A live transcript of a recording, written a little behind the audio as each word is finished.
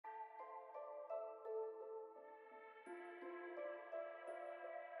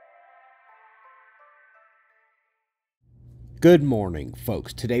Good morning,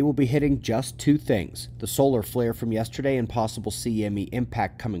 folks. Today we'll be hitting just two things: the solar flare from yesterday and possible CME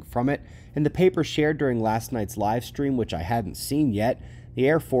impact coming from it, and the paper shared during last night's live stream, which I hadn't seen yet. The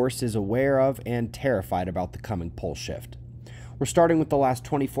Air Force is aware of and terrified about the coming pole shift. We're starting with the last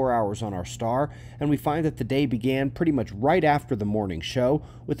 24 hours on our star, and we find that the day began pretty much right after the morning show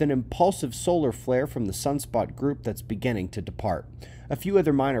with an impulsive solar flare from the sunspot group that's beginning to depart. A few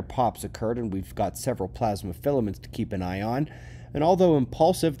other minor pops occurred, and we've got several plasma filaments to keep an eye on. And although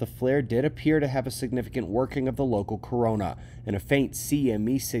impulsive, the flare did appear to have a significant working of the local corona, and a faint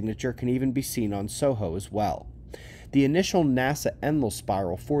CME signature can even be seen on SOHO as well. The initial NASA Enlil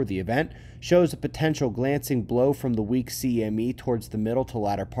spiral for the event shows a potential glancing blow from the weak CME towards the middle to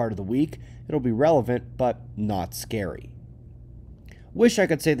latter part of the week. It'll be relevant, but not scary. Wish I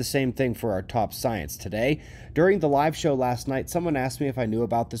could say the same thing for our top science today. During the live show last night, someone asked me if I knew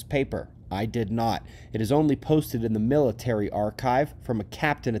about this paper. I did not. It is only posted in the military archive from a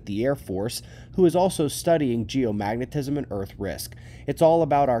captain at the Air Force who is also studying geomagnetism and Earth risk. It's all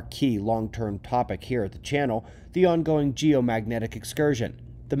about our key long-term topic here at the channel, the ongoing geomagnetic excursion,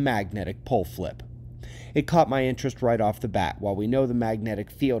 the magnetic pole flip. It caught my interest right off the bat. While we know the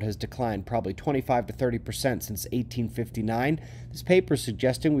magnetic field has declined probably 25 to 30% since 1859, this paper is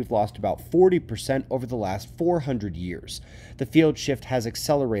suggesting we've lost about 40% over the last 400 years. The field shift has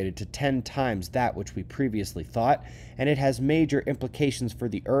accelerated to 10 times that which we previously thought, and it has major implications for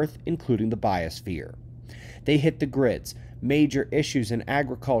the Earth, including the biosphere. They hit the grids, major issues in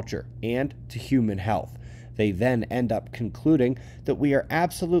agriculture, and to human health. They then end up concluding that we are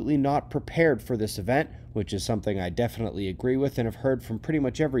absolutely not prepared for this event, which is something I definitely agree with and have heard from pretty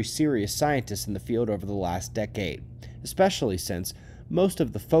much every serious scientist in the field over the last decade, especially since most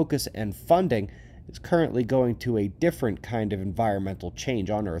of the focus and funding is currently going to a different kind of environmental change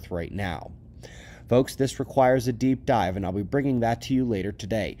on Earth right now. Folks, this requires a deep dive, and I'll be bringing that to you later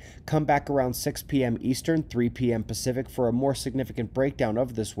today. Come back around 6 p.m. Eastern, 3 p.m. Pacific for a more significant breakdown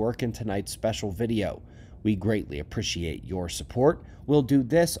of this work in tonight's special video. We greatly appreciate your support. We'll do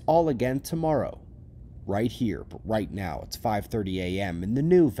this all again tomorrow, right here, but right now it's 5:30 a.m. in the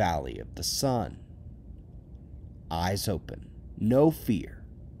new Valley of the Sun. Eyes open, no fear.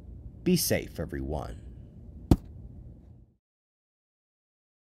 Be safe, everyone.